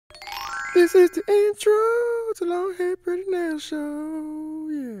This is the intro to Long Hair Pretty Nail Show.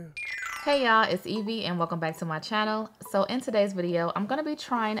 Yeah. Hey y'all, it's Evie and welcome back to my channel. So in today's video, I'm gonna be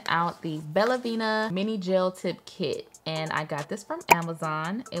trying out the Bellavina mini gel tip kit. And I got this from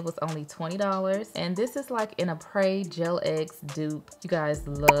Amazon. It was only $20. And this is like an Apres Gel X dupe. You guys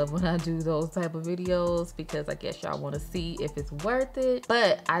love when I do those type of videos because I guess y'all want to see if it's worth it.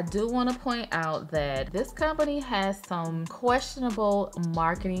 But I do want to point out that this company has some questionable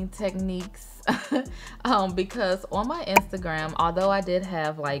marketing techniques. Because on my Instagram, although I did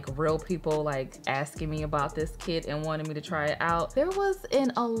have like real people like asking me about this kit and wanting me to try it out, there was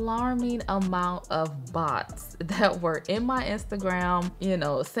an alarming amount of bots that were in my Instagram, you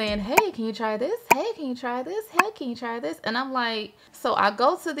know, saying, hey, can you try this? Hey, can you try this? Hey, can you try this? And I'm like, so I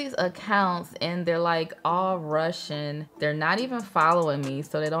go to these accounts and they're like all Russian. They're not even following me,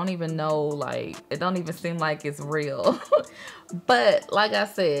 so they don't even know, like, it don't even seem like it's real. But like I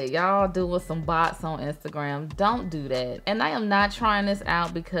said, y'all doing some bots on Instagram. Don't do that. And I am not trying this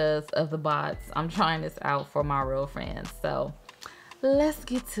out because of the bots. I'm trying this out for my real friends. So let's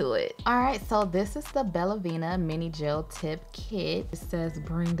get to it. All right, so this is the Bellavina mini gel tip kit. It says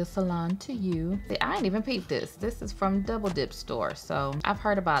bring the salon to you. See, I ain't even peeped this. This is from Double Dip store. So I've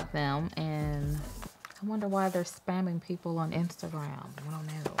heard about them and I wonder why they're spamming people on Instagram. I don't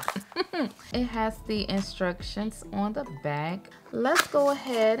know. It has the instructions on the back. Let's go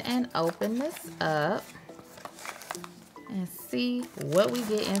ahead and open this up and see what we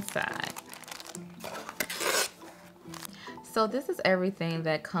get inside. So this is everything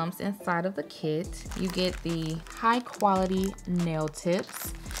that comes inside of the kit. You get the high quality nail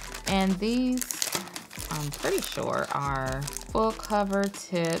tips, and these I'm pretty sure are full cover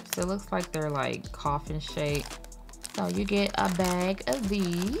tips. It looks like they're like coffin shaped. So you get a bag of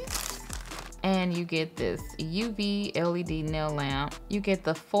these and you get this UV LED nail lamp. You get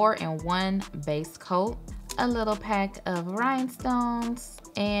the 4-in-1 base coat, a little pack of rhinestones,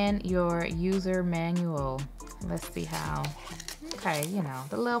 and your user manual. Let's see how, okay, you know,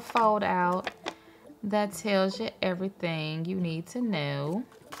 the little fold out that tells you everything you need to know.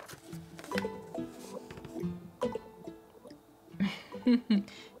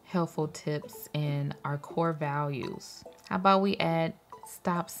 Helpful tips and our core values. How about we add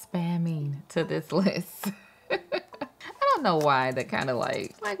stop spamming to this list? I don't know why they're kind of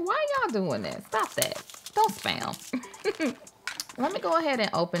like why y'all doing that? Stop that. Don't spam. Let me go ahead and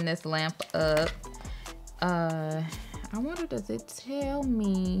open this lamp up. I wonder, does it tell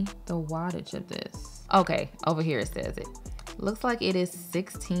me the wattage of this? Okay, over here it says it. Looks like it is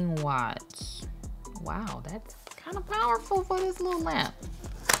 16 watts. Wow, that's kind of powerful for this little lamp.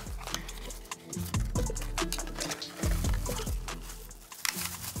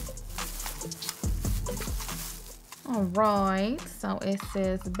 All right, so it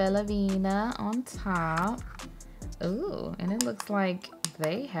says Bellavina on top. Ooh, and it looks like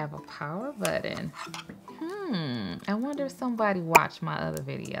they have a power button. I wonder if somebody watched my other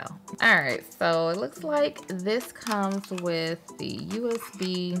video. All right, so it looks like this comes with the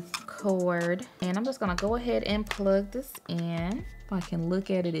USB cord, and I'm just gonna go ahead and plug this in if I can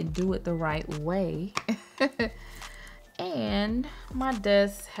look at it and do it the right way. And my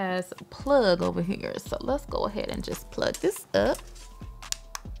desk has a plug over here, so let's go ahead and just plug this up.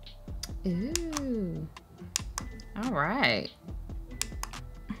 Ooh, all right.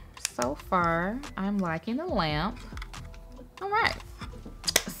 So far, I'm liking the lamp. All right,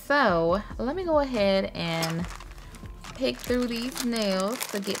 so let me go ahead and pick through these nails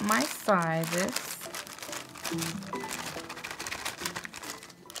to get my sizes.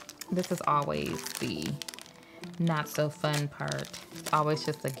 This is always the not so fun part. It's always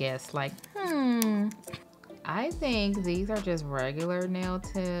just a guess, like, I think these are just regular nail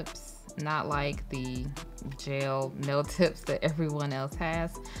tips, not like the gel nail tips that everyone else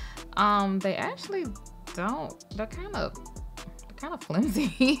has. They actually don't, they're kind of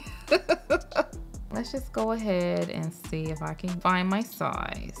flimsy. Let's just go ahead and see if I can find my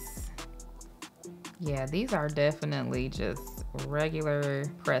size. Yeah, these are definitely just regular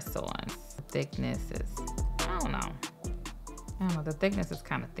press-ons. Thickness is, I don't know, the thickness is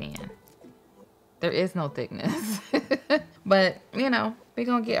kind of thin. There is no thickness. But, you know, we're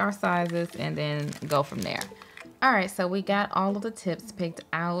gonna get our sizes and then go from there. All right, so we got all of the tips picked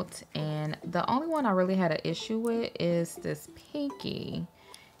out, and the only one I really had an issue with is this pinky.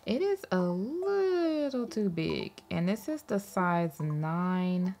 It is a little too big, and this is the size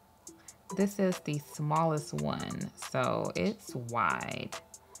 9. This is the smallest one, so it's wide.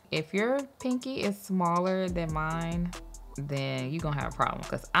 If your pinky is smaller than mine, then you're gonna have a problem,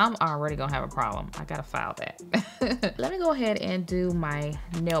 because I'm already gonna have a problem. I gotta file that. Let me go ahead and do my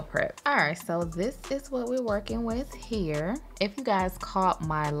nail prep. All right, so this is what we're working with here. If you guys caught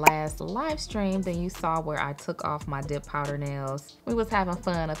my last live stream, then you saw where I took off my dip powder nails. We was having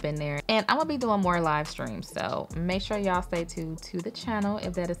fun up in there, and I'm gonna be doing more live streams, so make sure y'all stay tuned to the channel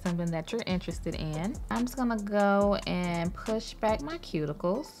if that is something that you're interested in. I'm just gonna go and push back my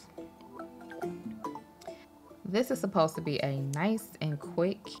cuticles. This is supposed to be a nice and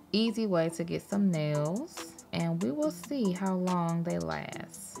quick, easy way to get some nails, and we will see how long they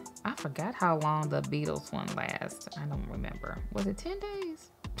last. I forgot how long the Beetles one lasts. I don't remember. Was it 10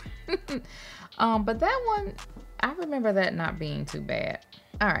 days? But that one, I remember that not being too bad.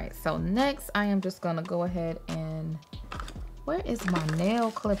 All right, so next I am just gonna go ahead and, where is my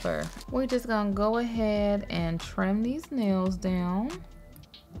nail clipper? We're just gonna go ahead and trim these nails down.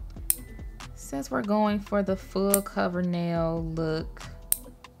 Since we're going for the full cover nail look,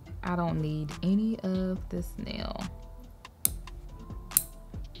 I don't need any of this nail.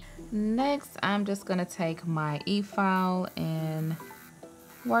 Next, I'm just gonna take my e-file and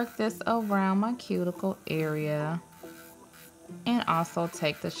work this around my cuticle area, and also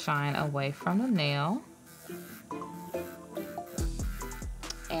take the shine away from the nail.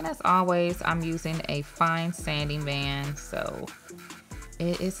 And as always, I'm using a fine sanding band, so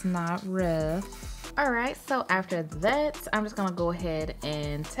it is not rough. All right, so after that, I'm just gonna go ahead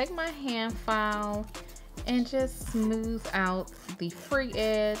and take my hand file and just smooth out the free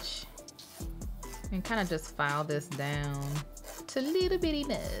edge and kind of just file this down to little bitty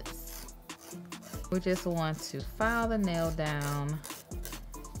nubs. We just want to file the nail down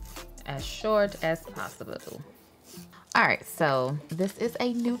as short as possible. All right, so this is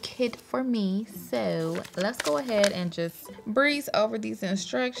a new kit for me, so let's go ahead and just breeze over these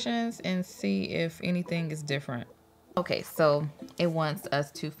instructions and see if anything is different. Okay, so it wants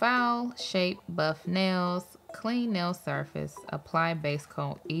us to file, shape, buff nails, clean nail surface, apply base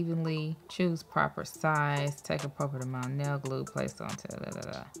coat evenly, choose proper size, take appropriate amount of nail glue, place onto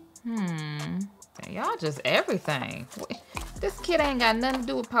y'all just everything. This kit ain't got nothing to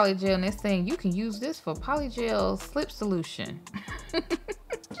do with polygel, and it's saying you can use this for polygel slip solution.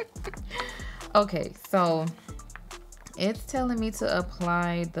 Okay, so it's telling me to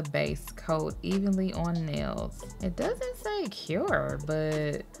apply the base coat evenly on nails. It doesn't say cure,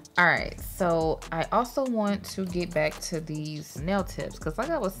 but all right. So I also want to get back to these nail tips, because like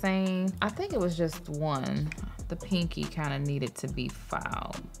I was saying, I think it was just one. The pinky kind of needed to be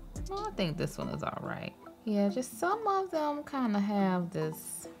filed. Well, I think this one is all right. Yeah, just some of them kind of have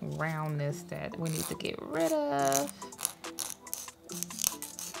this roundness that we need to get rid of.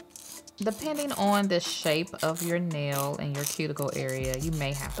 Depending on the shape of your nail and your cuticle area, you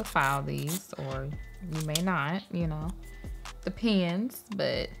may have to file these, or you may not, you know, depends.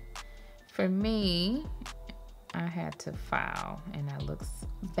 But for me, I had to file, and that looks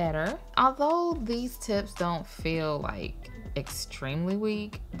better. Although these tips don't feel like extremely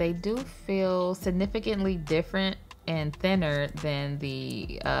weak, they do feel significantly different and thinner than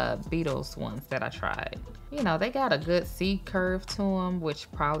the Beetles ones that I tried. You know, they got a good C curve to them,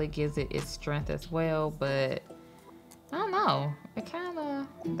 which probably gives it its strength as well, but I don't know, they kind of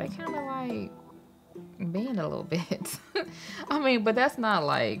like bend a little bit. I mean, but that's not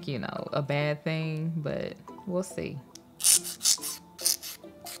like, you know, a bad thing, but we'll see.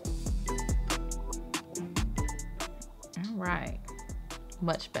 All right,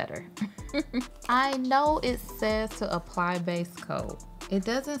 much better. I know it says to apply base coat. It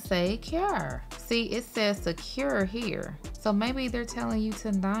doesn't say cure. See, it says to cure here. So maybe they're telling you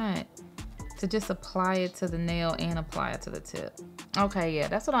to just apply it to the nail and apply it to the tip. Okay, yeah,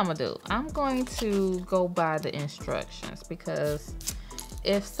 that's what I'm gonna do. I'm going to go by the instructions, because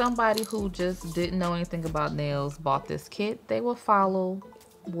if somebody who just didn't know anything about nails bought this kit, they will follow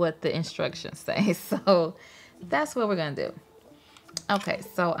what the instructions say. So that's what we're gonna do. Okay,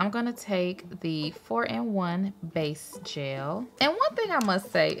 so I'm gonna take the 4-in-1 base gel. And one thing I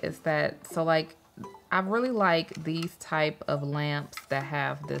must say is that, so like, I really like these type of lamps that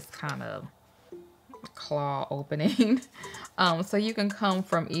have this kind of claw opening. So you can come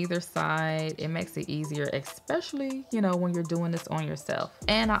from either side. It makes it easier, especially, you know, when you're doing this on yourself.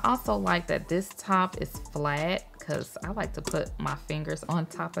 And I also like that this top is flat, because I like to put my fingers on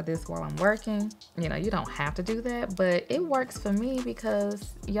top of this while I'm working. You know, you don't have to do that, but it works for me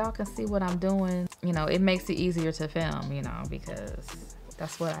because y'all can see what I'm doing. You know, it makes it easier to film, you know, because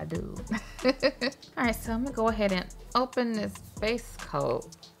that's what I do. All right, so I'm gonna go ahead and open this base coat.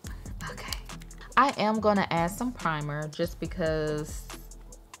 Okay. I am gonna add some primer just because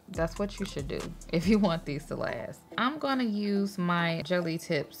That's what you should do if you want these to last. I'm gonna use my Jelly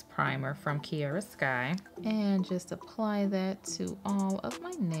Tips primer from Kiara Sky and just apply that to all of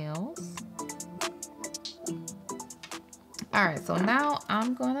my nails. All right, so now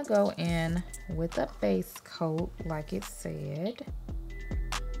I'm gonna go in with a base coat like it said.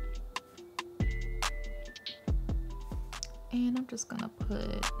 And I'm just gonna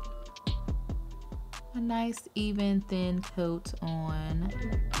put a nice even thin coat on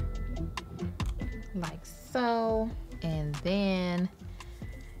like so. And then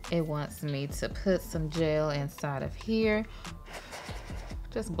it wants me to put some gel inside of here,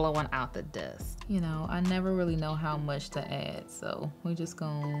 just blowing out the dust. You know, I never really know how much to add, so we're just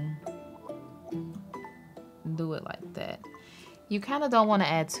gonna do it like that. You kind of don't want to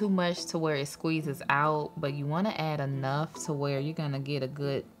add too much to where it squeezes out, but you want to add enough to where you're gonna get a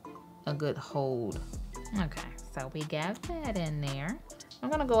good hold. Okay, so we got that in there. I'm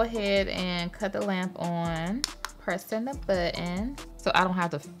gonna go ahead and cut the lamp on, pressing the button so I don't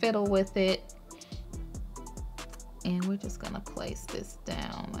have to fiddle with it. And we're just gonna place this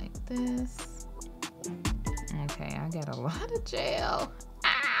down like this. Okay, I got a lot of gel.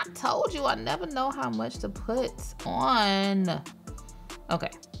 I told you I never know how much to put on.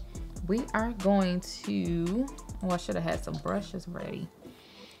 Okay, we are going to, oh, I should have had some brushes ready.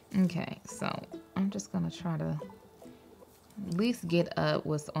 Okay, so I'm just gonna try to at least get up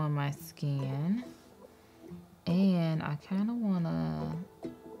what's on my skin. And I kind of wanna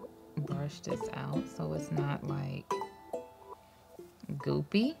brush this out so it's not like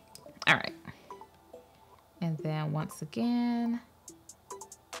goopy. All right, and then once again,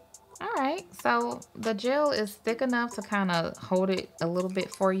 all right, so the gel is thick enough to kind of hold it a little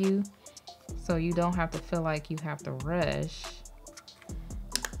bit for you, so you don't have to feel like you have to rush.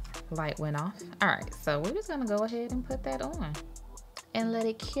 Light went off. All right, so we're just gonna go ahead and put that on and let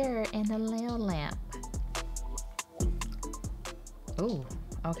it cure in the nail lamp. Ooh,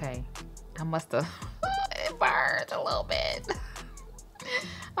 okay. I must have, it burned a little bit.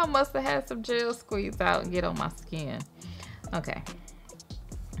 I must have had some gel squeeze out and get on my skin. Okay.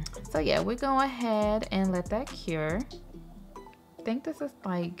 So yeah, we go ahead and let that cure. I think this is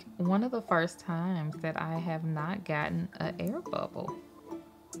like one of the first times that I have not gotten an air bubble.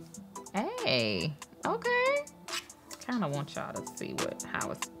 Hey, okay. Kind of want y'all to see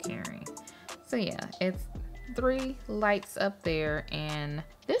how it's curing. So yeah, it's 3 lights up there, and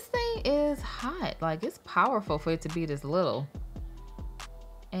this thing is hot. Like, it's powerful for it to be this little.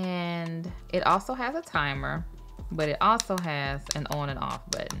 And it also has a timer, but it also has an on and off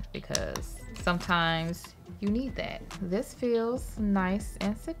button because sometimes you need that. This feels nice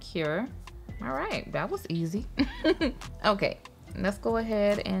and secure. All right, that was easy. Okay, let's go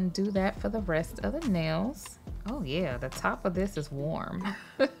ahead and do that for the rest of the nails. Oh yeah, the top of this is warm.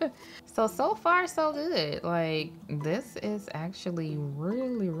 So far so good. Like, this is actually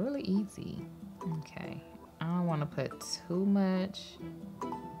really, really easy. Okay, I don't want to put too much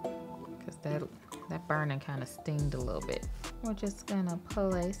because that burning kind of stinged a little bit. We're just gonna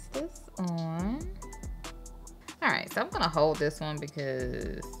place this on. All right, so I'm gonna hold this one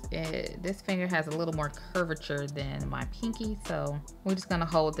because this finger has a little more curvature than my pinky, so we're just gonna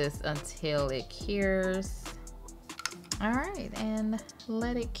hold this until it cures. All right, and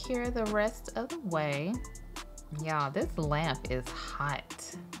let it cure the rest of the way. Y'all, this lamp is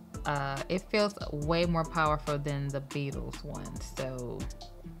hot. It feels way more powerful than the Beetles one, so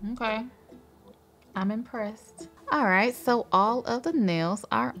okay. I'm impressed. All right, so all of the nails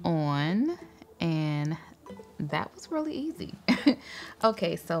are on, and that was really easy.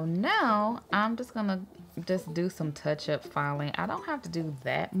 Okay, so now I'm just gonna do some touch-up filing. I don't have to do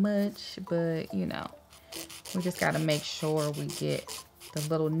that much, but you know, we just gotta make sure we get the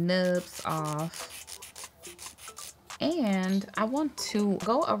little nubs off. And I want to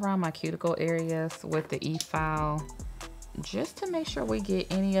go around my cuticle areas with the e-file just to make sure we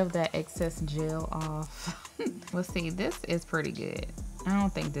get any of that excess gel off. Let's see, this is pretty good. I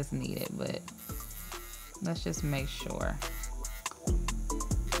don't think this needed, but let's just make sure.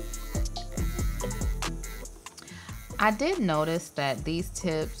 I did notice that these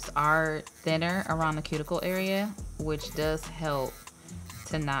tips are thinner around the cuticle area, which does help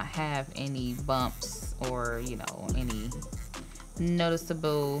to not have any bumps or, you know, any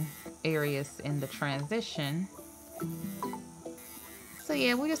noticeable areas in the transition. So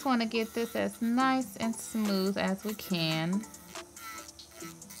yeah, we just want to get this as nice and smooth as we can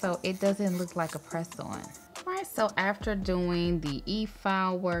so it doesn't look like a press-on. All right, so after doing the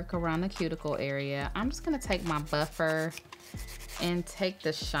e-file work around the cuticle area, I'm just gonna take my buffer and take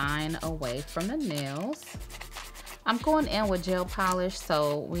the shine away from the nails. I'm going in with gel polish,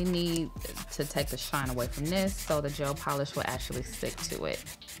 so we need to take the shine away from this so the gel polish will actually stick to it.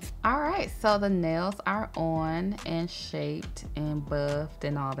 All right, so the nails are on and shaped and buffed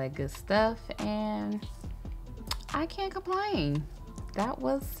and all that good stuff, and I can't complain. That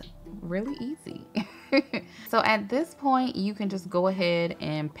was really easy. So at this point, you can just go ahead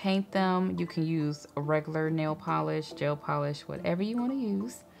and paint them. You can use regular nail polish, gel polish, whatever you want to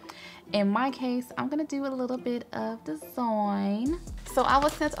use. In my case, I'm gonna do a little bit of design. So I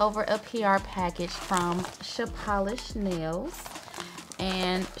was sent over a PR package from Polish Nails,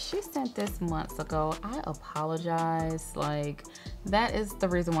 and she sent this months ago. I apologize. Like, that is the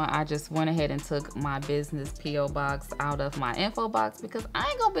reason why I just went ahead and took my business PO box out of my info box, because I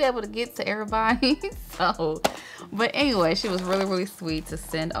ain't gonna be able to get to everybody. So, but anyway, she was really sweet to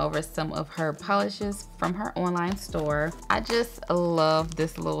send over some of her polishes from her online store. I just love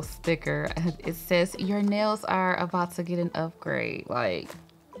this little sticker. It says, "Your nails are about to get an upgrade." Like,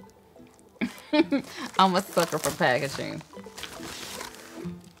 I'm a sucker for packaging.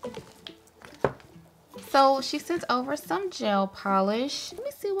 So she sent over some gel polish. Let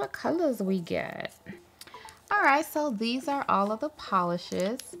me see what colors we get. All right, so these are all of the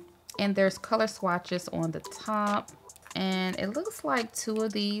polishes, and there's color swatches on the top. And it looks like 2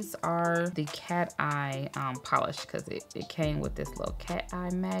 of these are the cat eye polish, because it came with this little cat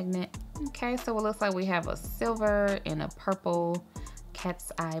eye magnet. Okay, so it looks like we have a silver and a purple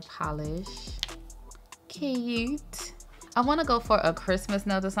cat's eye polish. Cute. I want to go for a Christmas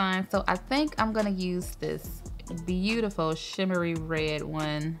nail design, so I think I'm gonna use this beautiful shimmery red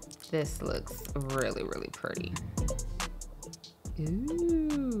one. This looks really pretty.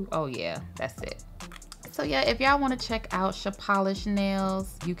 Ooh, oh yeah, that's it. So yeah, if y'all want to check out Polish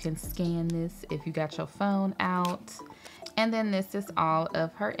Nails, you can scan this if you got your phone out. And then this is all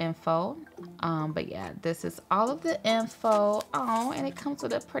of her info. But yeah, this is all of the info. Oh, and it comes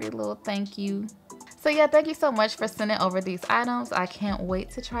with a pretty little thank you. So yeah, thank you so much for sending over these items. I can't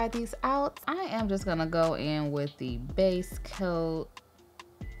wait to try these out. I am just gonna go in with the base coat.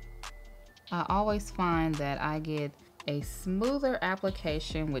 I always find that I get a smoother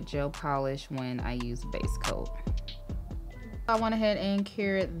application with gel polish when I use base coat. I went ahead and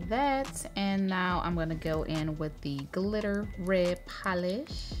cured that, and now I'm gonna go in with the glitter red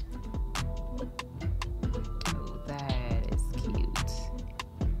polish. Oh, that is cute.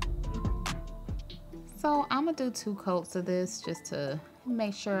 So I'm gonna do 2 coats of this just to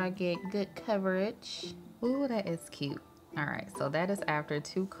make sure I get good coverage. Ooh, that is cute. All right, so that is after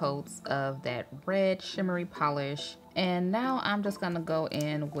 2 coats of that red shimmery polish. And now I'm just gonna go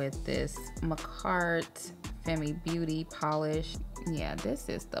in with this Macart Femi Beauty polish. Yeah, this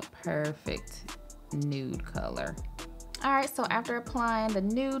is the perfect nude color. All right, so after applying the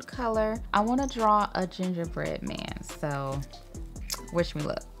nude color, I wanna draw a gingerbread man, so wish me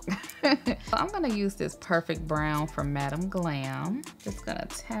luck. So I'm gonna use this perfect brown from Madame Glam. Just gonna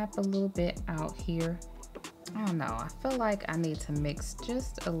tap a little bit out here. I don't know, I feel like I need to mix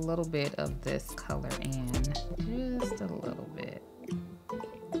just a little bit of this color in. Just a little bit.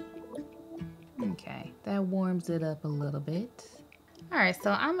 Okay, that warms it up a little bit. All right,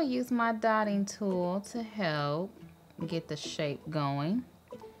 so I'm gonna use my dotting tool to help get the shape going.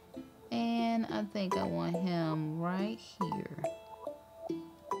 And I think I want him right here.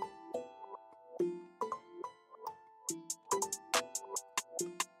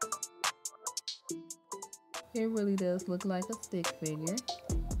 It really does look like a stick figure.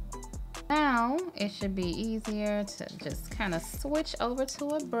 Now, it should be easier to just kind of switch over to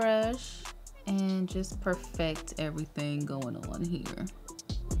a brush and just perfect everything going on here.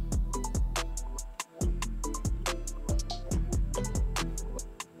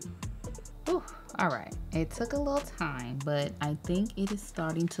 Whew, all right, it took a little time, but I think it is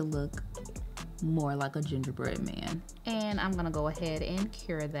starting to look more like a gingerbread man. And I'm gonna go ahead and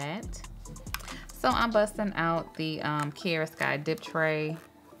cure that. So I'm busting out the Kiara Sky dip tray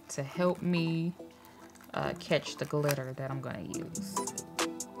to help me catch the glitter that I'm gonna use.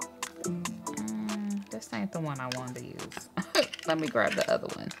 This ain't the one I wanted to use. Let me grab the other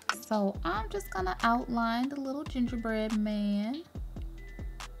one. So I'm just gonna outline the little gingerbread man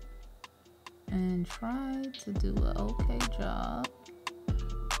and try to do an okay job.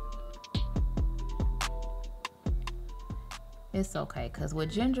 It's okay, because with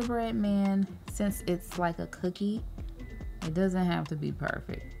gingerbread man, since it's like a cookie, it doesn't have to be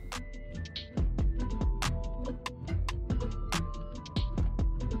perfect.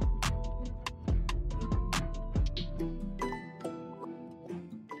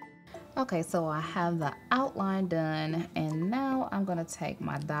 Okay, so I have the outline done, and now I'm gonna take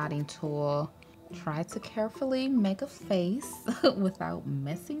my dotting tool try to carefully make a face without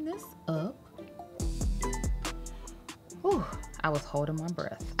messing this up. Whew, I was holding my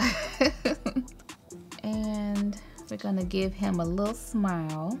breath. And we're gonna give him a little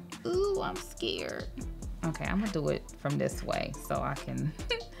smile. Ooh, I'm scared. Okay, I'm gonna do it from this way so I can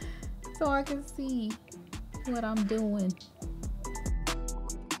so I can see what I'm doing.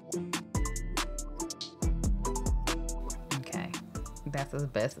 Okay, that's as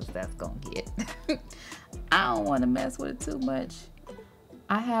best as that's gonna get. I don't want to mess with it too much.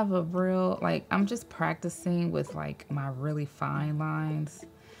 I have a real, like, I'm just practicing with like my really fine lines.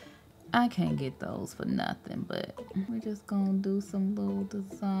 I can't get those for nothing, but we're just gonna do some little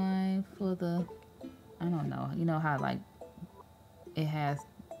design for the, I don't know, you know how like it has,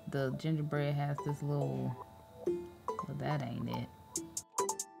 the gingerbread has this little, well, that ain't it.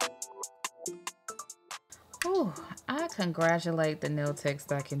 Ooh, I congratulate the nail techs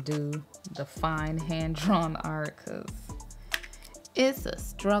that can do the fine hand-drawn art, because it's a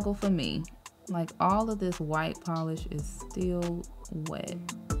struggle for me. Like, all of this white polish is still wet.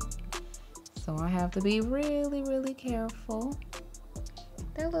 So I have to be really, really careful.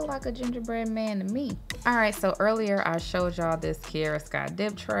 They look like a gingerbread man to me. All right, so earlier I showed y'all this Kiara Sky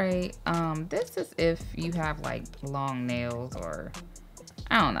dip tray. This is if you have like long nails, or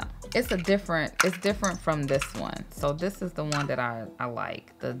I don't know. It's different from this one. So this is the one that I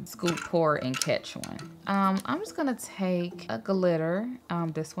like, the scoop, pour, and catch one. I'm just gonna take a glitter.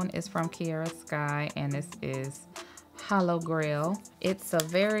 This one is from Kiara Sky, and this is Hollow Grail. It's a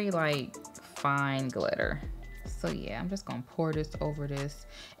very like fine glitter. So yeah, I'm just gonna pour this over this.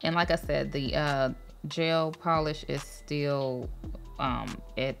 And like I said, the gel polish is still, I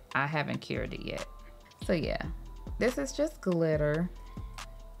haven't cured it yet. So yeah, this is just glitter.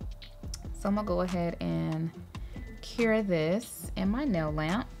 So I'm gonna go ahead and cure this in my nail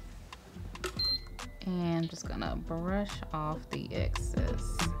lamp. And I'm just gonna brush off the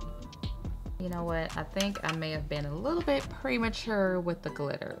excess. You know what? I think I may have been a little bit premature with the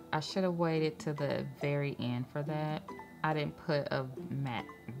glitter. I should have waited to the very end for that. I didn't put a matte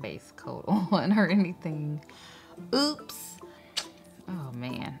base coat on or anything. Oops. Oh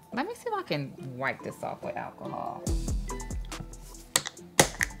man. Let me see if I can wipe this off with alcohol.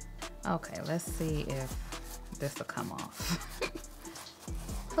 Okay, let's see if this will come off.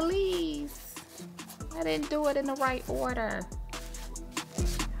 Please. I didn't do it in the right order.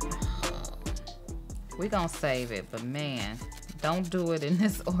 We're gonna save it, but man, don't do it in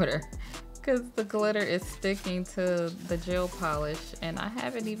this order, because the glitter is sticking to the gel polish, and I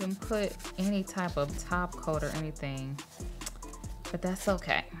haven't even put any type of top coat or anything, but that's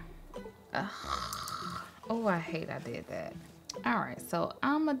okay. Oh, I hate I did that. All right, so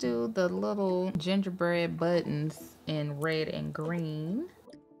I'm gonna do the little gingerbread buttons in red and green.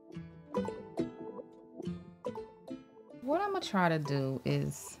 What I'm gonna try to do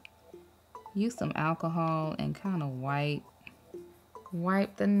is use some alcohol and kind of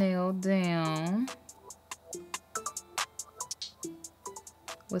wipe the nail down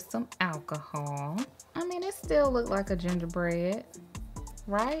with some alcohol. I mean, it still looked like a gingerbread,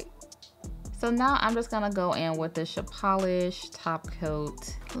 right? So now I'm just gonna go in with the Polish top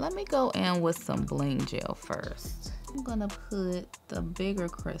coat. Let me go in with some bling gel first. I'm gonna put the bigger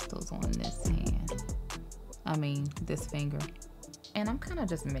crystals on this hand. I mean, this finger. And I'm kind of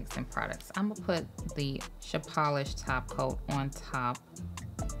just mixing products. I'm gonna put the Polish top coat on top.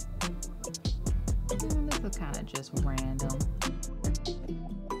 And this is kind of just random.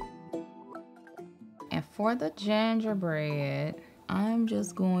 And for the gingerbread, I'm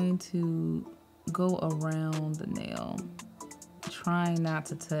just going to go around the nail, trying not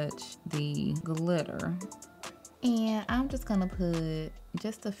to touch the glitter. And I'm just gonna put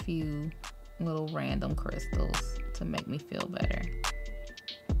just a few little random crystals to make me feel better.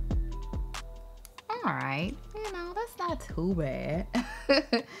 All right, you know, that's not too bad.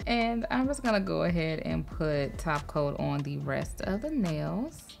 And I'm just gonna go ahead and put top coat on the rest of the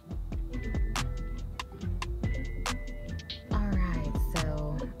nails. All right,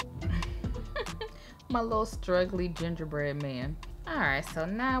 so my little struggly gingerbread man. All right, so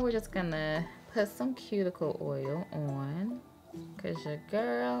now we're just gonna put some cuticle oil on, because your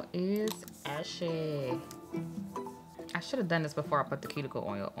girl is ashy. I should have done this before I put the cuticle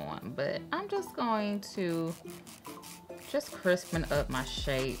oil on, but I'm just going to just crispen up my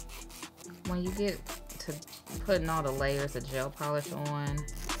shape. When you get to putting all the layers of gel polish on,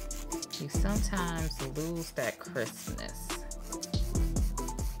 you sometimes lose that crispness.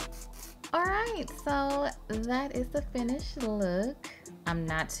 All right, so that is the finished look. I'm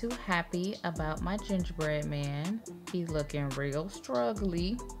not too happy about my gingerbread man. He's looking real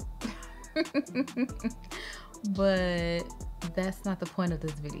struggly. But that's not the point of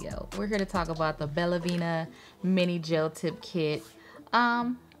this video. We're here to talk about the Bellavina mini gel tip kit.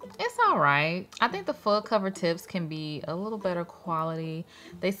 It's all right. I think the full cover tips can be a little better quality.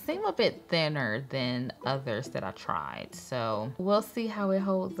 They seem a bit thinner than others that I tried, so we'll see how it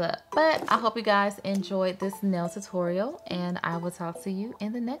holds up. But I hope you guys enjoyed this nail tutorial, and I will talk to you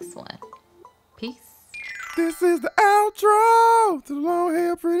in the next one. Peace. This is the outro to the Long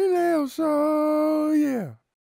Hair Pretty Nail Show. Yeah.